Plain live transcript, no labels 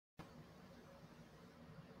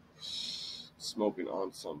smoking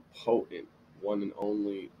on some potent one and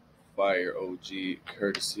only fire OG,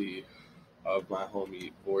 courtesy of my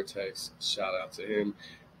homie Vortex. Shout out to him.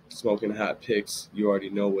 Smoking hot picks, you already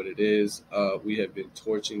know what it is. We have been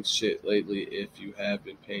torching shit lately if you have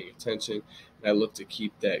been paying attention, and I look to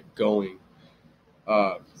keep that going.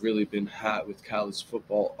 Really been hot with college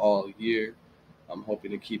football all year. I'm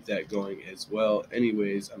hoping to keep that going as well.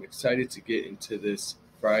 Anyways, I'm excited to get into this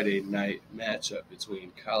Friday night matchup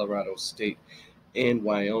between Colorado State and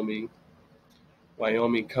Wyoming.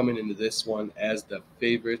 Wyoming coming into this one as the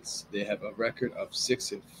favorites. They have a record of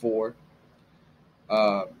 6-4.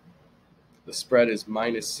 The spread is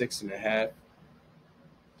 -6.5.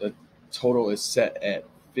 The total is set at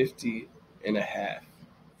 50.5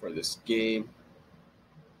 for this game.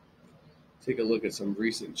 Take a look at some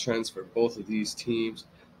recent trends for both of these teams.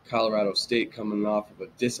 Colorado State coming off of a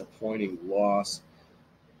disappointing loss.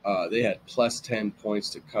 They had +10 points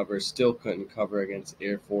to cover, still couldn't cover against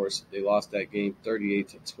Air Force. They lost that game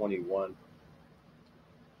 38-21.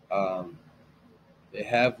 They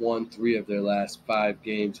have won 3 of their last 5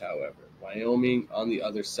 games, however. Wyoming, on the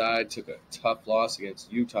other side, took a tough loss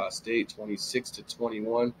against Utah State,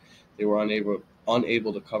 26-21. They were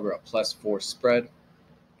unable to cover a +4 spread.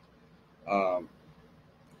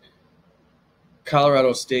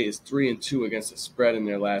 Colorado State is 3-2 against the spread in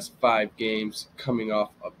their last 5 games, coming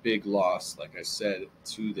off a big loss, like I said,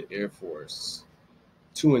 to the Air Force.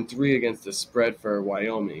 2-3 against the spread for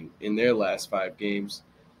Wyoming in their last 5 games.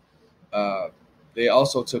 They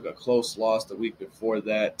also took a close loss the week before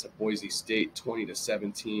that to Boise State,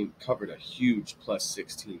 20-17, covered a huge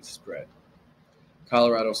 +16 spread.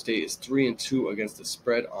 Colorado State is 3-2 against the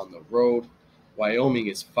spread on the road. Wyoming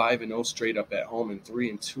is 5-0 straight up at home and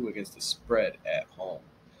 3-2 against the spread at home.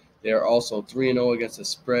 They are also 3-0 against the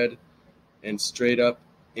spread and straight up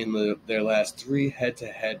in their last 3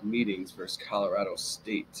 head-to-head meetings versus Colorado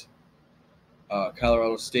State.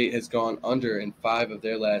 Colorado State has gone under in 5 of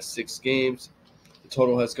their last 6 games. The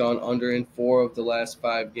total has gone under in 4 of the last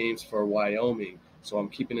 5 games for Wyoming, so I'm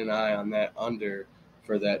keeping an eye on that under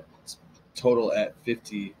for that total at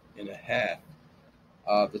 50.5.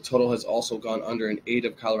 The total has also gone under in 8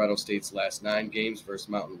 of Colorado State's last 9 games versus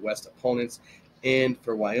Mountain West opponents. And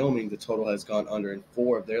for Wyoming, the total has gone under in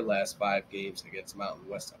 4 of their last 5 games against Mountain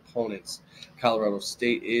West opponents. Colorado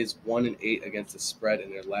State is 1-8 against the spread in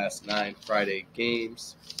their last 9 Friday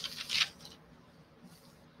games.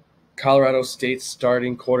 Colorado State's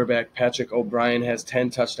starting quarterback Patrick O'Brien has 10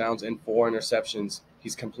 touchdowns and 4 interceptions.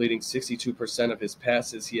 He's completing 62% of his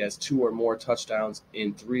passes. He has 2 or more touchdowns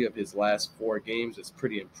in 3 of his last 4 games. It's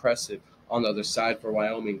pretty impressive. On the other side for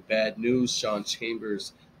Wyoming, bad news. Sean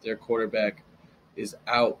Chambers, their quarterback, is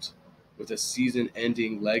out with a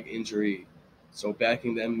season-ending leg injury. So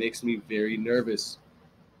backing them makes me very nervous.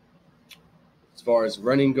 As far as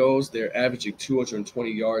running goes, they're averaging 220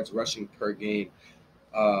 yards rushing per game.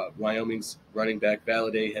 Wyoming's running back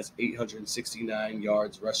Valladay has 869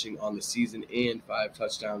 yards rushing on the season and 5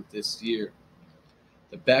 touchdowns this year.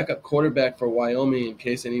 The backup quarterback for Wyoming, in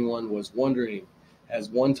case anyone was wondering, has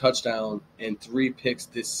 1 touchdown and 3 picks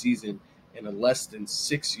this season and a less than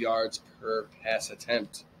 6 yards per pass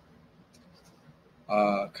attempt.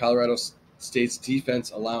 Colorado State's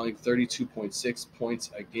defense allowing 32.6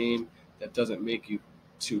 points a game. That doesn't make you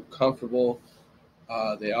too comfortable.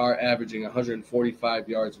 They are averaging 145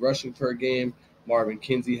 yards rushing per game. Marvin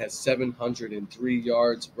Kinsey has 703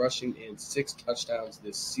 yards rushing and 6 touchdowns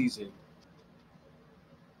this season.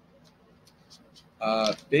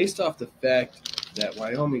 Based off the fact that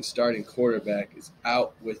Wyoming's starting quarterback is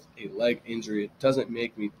out with a leg injury, it doesn't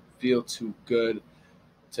make me feel too good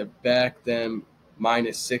to back them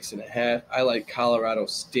 -6.5. I like Colorado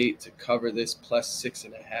State to cover this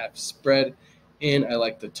 +6.5 spread. And I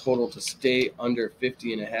like the total to stay under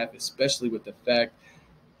 50.5, especially with the fact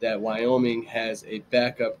that Wyoming has a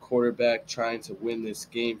backup quarterback trying to win this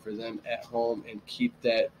game for them at home and keep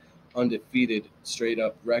that undefeated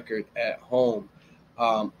straight-up record at home.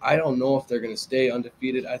 I don't know if they're going to stay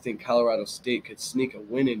undefeated. I think Colorado State could sneak a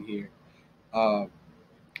win in here.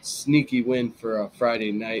 Sneaky win for a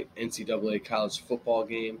Friday night NCAA college football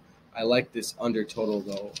game. I like this under total,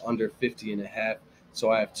 though, under 50.5. So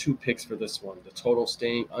I have 2 picks for this one. The total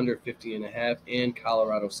staying under 50.5 and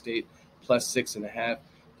Colorado State +6.5.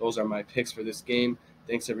 Those are my picks for this game.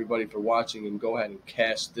 Thanks everybody for watching, and go ahead and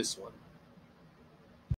cash this one.